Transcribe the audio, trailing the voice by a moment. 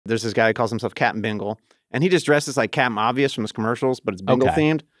There's this guy who calls himself Captain Bingle, and he just dresses like Captain Obvious from his commercials, but it's Bingle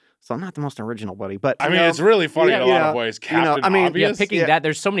themed. So I'm not the most original, buddy. But I mean, it's really funny in a lot of ways. Captain Obvious. Yeah, picking that.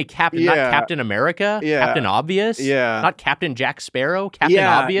 There's so many Captain, not Captain America, Captain Obvious, not Captain Jack Sparrow, Captain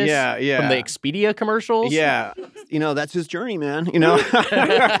Obvious from the Expedia commercials. Yeah, that's his journey, man.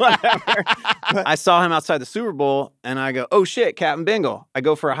 I saw him outside the Super Bowl, and I go, "Oh shit, Captain Bingle!" I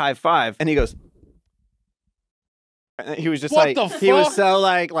go for a high five, and he goes. He was just he was so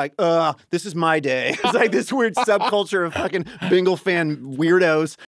like, this is my day. It's like this weird subculture of fucking Bingle fan weirdos